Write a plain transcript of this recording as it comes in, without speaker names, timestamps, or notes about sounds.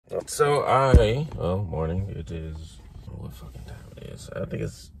So morning. It is, what fucking time it is? I think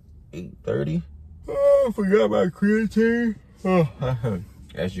it's 8:30. Oh, I forgot my creatine. Oh,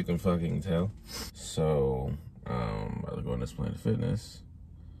 as you can fucking tell. So, I was going to Planet Fitness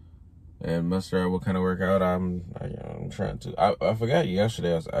and muster out what kind of workout I'm trying to. I forgot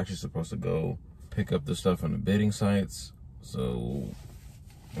yesterday I was actually supposed to go pick up the stuff on the bidding sites. So,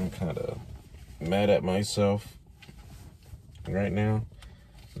 I'm kind of mad at myself right now.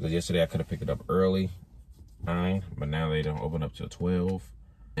 Because yesterday I could have picked it up early, 9, but now they don't open up till 12.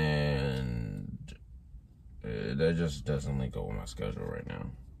 And that just doesn't link up with my schedule right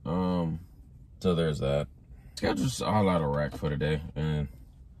now. So there's that. Schedule's all out of rack for today, and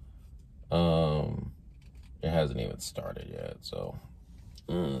it hasn't even started yet, so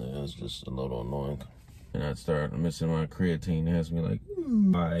it's just a little annoying. And I started missing my creatine. It has me like,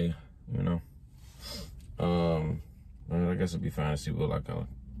 bye, you know. I guess it'd be fine to see what like a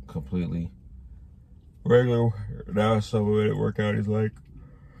completely regular now some-minute workout is like.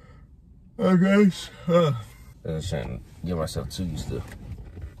 I guess. I'm just trying to get myself too used to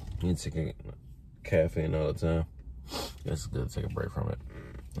taking caffeine all the time. It's good to take a break from it.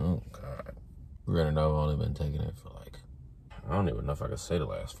 Oh God. Granted, I've only been taking it for like, I don't even know if I could say the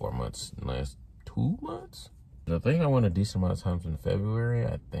last 4 months. The last 2 months? I think I went a decent amount of times in February,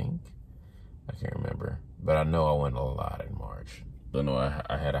 I think. I can't remember. But I know I went a lot in March. I know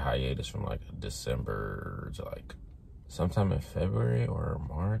I had a hiatus from like December to like sometime in February or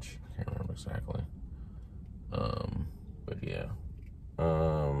March. I can't remember exactly. But yeah.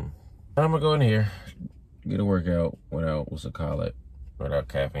 I'm gonna go in here, get a workout without, without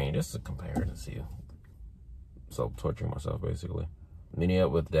caffeine, just to compare it and see. So torturing myself basically. Meeting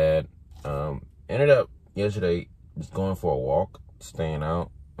up with Dad. Ended up yesterday just going for a walk, staying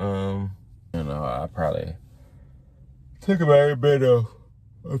out. You know, I probably took about every bit of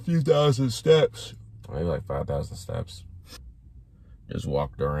a few thousand steps, maybe like 5,000 steps. Just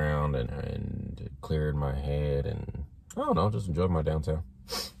walked around and cleared my head, and I don't know, just enjoyed my downtown.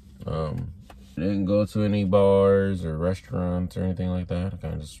 Didn't go to any bars or restaurants or anything like that. I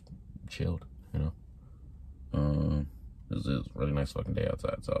kind of just chilled, you know. It was a really nice fucking day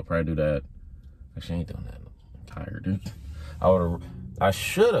outside, so I'll probably do that. Actually, I ain't doing that. I'm tired, dude. I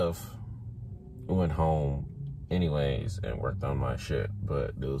should have went home anyways and worked on my shit,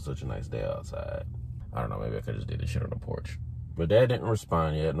 but it was such a nice day outside. I don't know, maybe I could just did the shit on the porch. But Dad didn't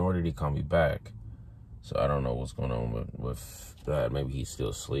respond yet, nor did he call me back. So I don't know what's going on with that. Maybe he's still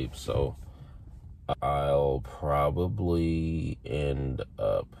asleep. So I'll probably end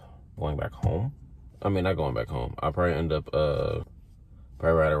up going back home. I mean, not going back home. I'll probably end up probably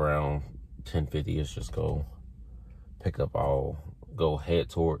right around 10:50ish. Just go pick up go head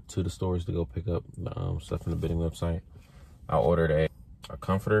to the stores to go pick up stuff from the bidding website. I ordered a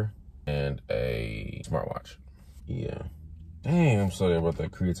comforter and a smartwatch. Yeah. Dang, I'm sorry about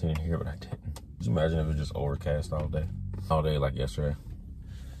that creatine in here, but I didn't. Just imagine if it was just overcast all day like yesterday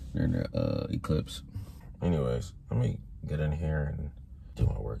during the eclipse. Anyways, let me get in here and do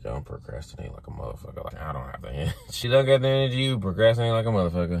my workout. I'm procrastinating like a motherfucker. Like, I don't have the energy. She don't got the energy, you procrastinate like a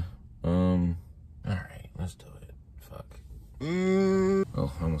motherfucker. All right, let's do it. Fuck.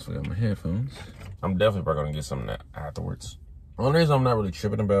 Oh, I almost forgot my headphones. I'm definitely probably gonna get something afterwards. The only reason I'm not really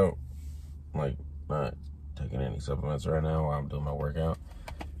tripping about, like, not taking any supplements right now while I'm doing my workout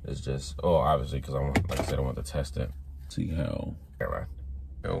is just, obviously, because like I said, I want to test it. See how. Alright.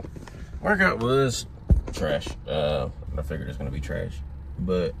 So, workout was trash. I figured it's gonna be trash.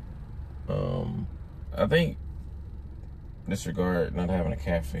 But, I think, disregard not having a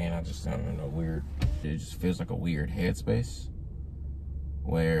caffeine, I just don't know, weird. It just feels like a weird headspace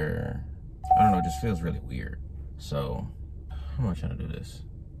where, I don't know, it just feels really weird. So, how am I trying to do this?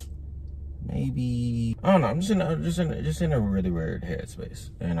 Maybe, I don't know, I'm just in a really weird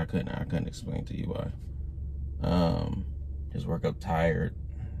headspace, and I couldn't explain to you why. Just woke up tired,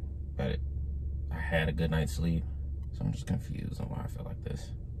 but I had a good night's sleep, so I'm just confused on why I feel like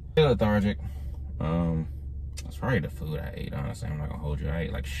this. I feel lethargic. It's probably the food I ate, honestly. I'm not gonna hold you. I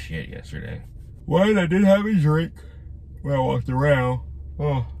ate like shit yesterday. Well, I did have a drink when I walked around.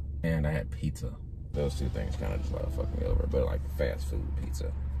 Oh. And I had pizza. Those two things kind of just like fuck me over, but like fast food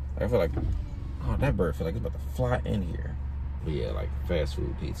pizza. I feel like, oh, that bird feel like it's about to fly in here. But yeah, like fast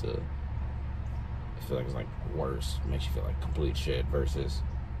food pizza, I feel like it's like worse. Makes you feel like complete shit versus,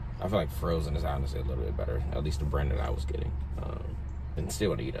 I feel like frozen is honestly a little bit better. At least the brand that I was getting. And still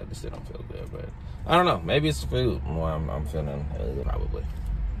want to eat it, I just still don't feel good. But I don't know, maybe it's the food. Well, I'm feeling probably.